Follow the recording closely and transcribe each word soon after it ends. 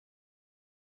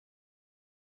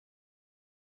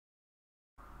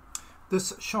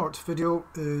This short video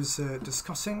is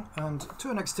discussing and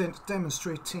to an extent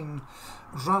demonstrating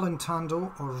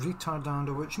rallentando or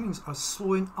ritardando, which means a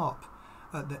slowing up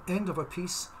at the end of a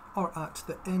piece or at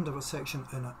the end of a section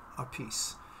in a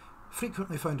piece.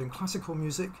 Frequently found in classical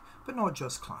music, but not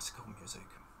just classical music.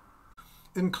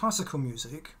 In classical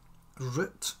music,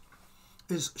 rit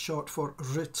is short for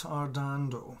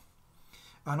ritardando.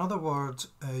 Another word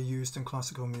used in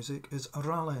classical music is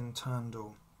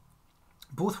rallentando.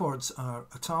 Both words are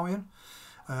Italian,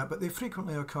 but they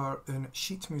frequently occur in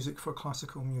sheet music for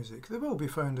classical music. They will be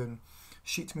found in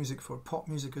sheet music for pop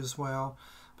music as well,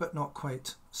 but not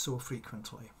quite so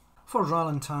frequently. For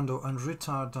rallentando and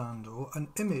ritardando, an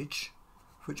image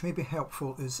which may be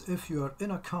helpful is if you are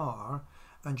in a car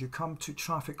and you come to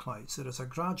traffic lights. There is a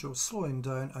gradual slowing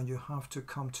down and you have to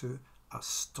come to a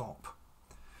stop.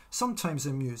 Sometimes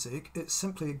in music it's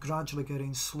simply gradually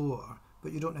getting slower,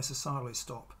 but you don't necessarily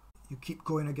stop. You keep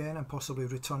going again and possibly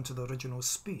return to the original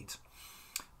speed.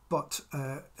 But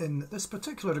in this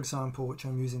particular example which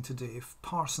I'm using today,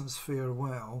 Parson's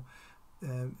Farwell,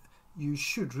 you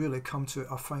should really come to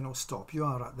a final stop. You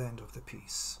are at the end of the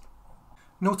piece.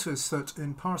 Notice that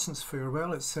in Parson's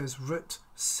Farwell it says rit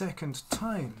second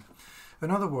time. In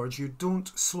other words, you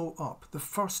don't slow up the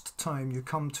first time you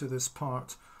come to this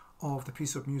part of the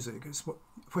piece of music. It's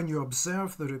when you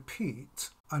observe the repeat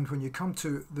and when you come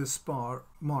to this bar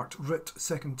marked rit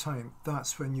second time,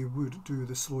 that's when you would do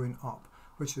the slowing up,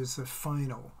 which is the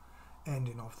final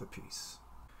ending of the piece.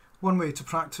 One way to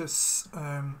practice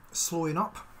slowing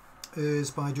up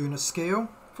is by doing a scale.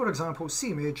 For example,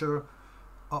 C major,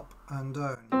 up and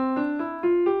down.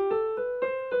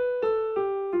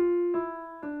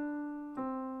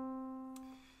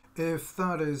 If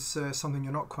that is something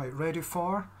you're not quite ready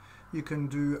for, you can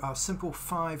do a simple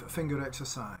 5-finger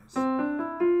exercise.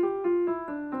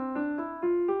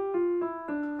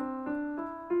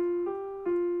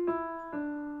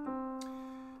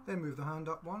 Then move the hand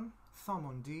up one, thumb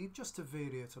on D, just to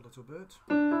vary it a little bit.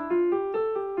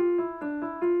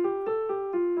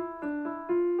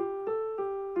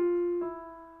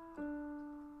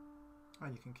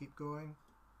 And you can keep going.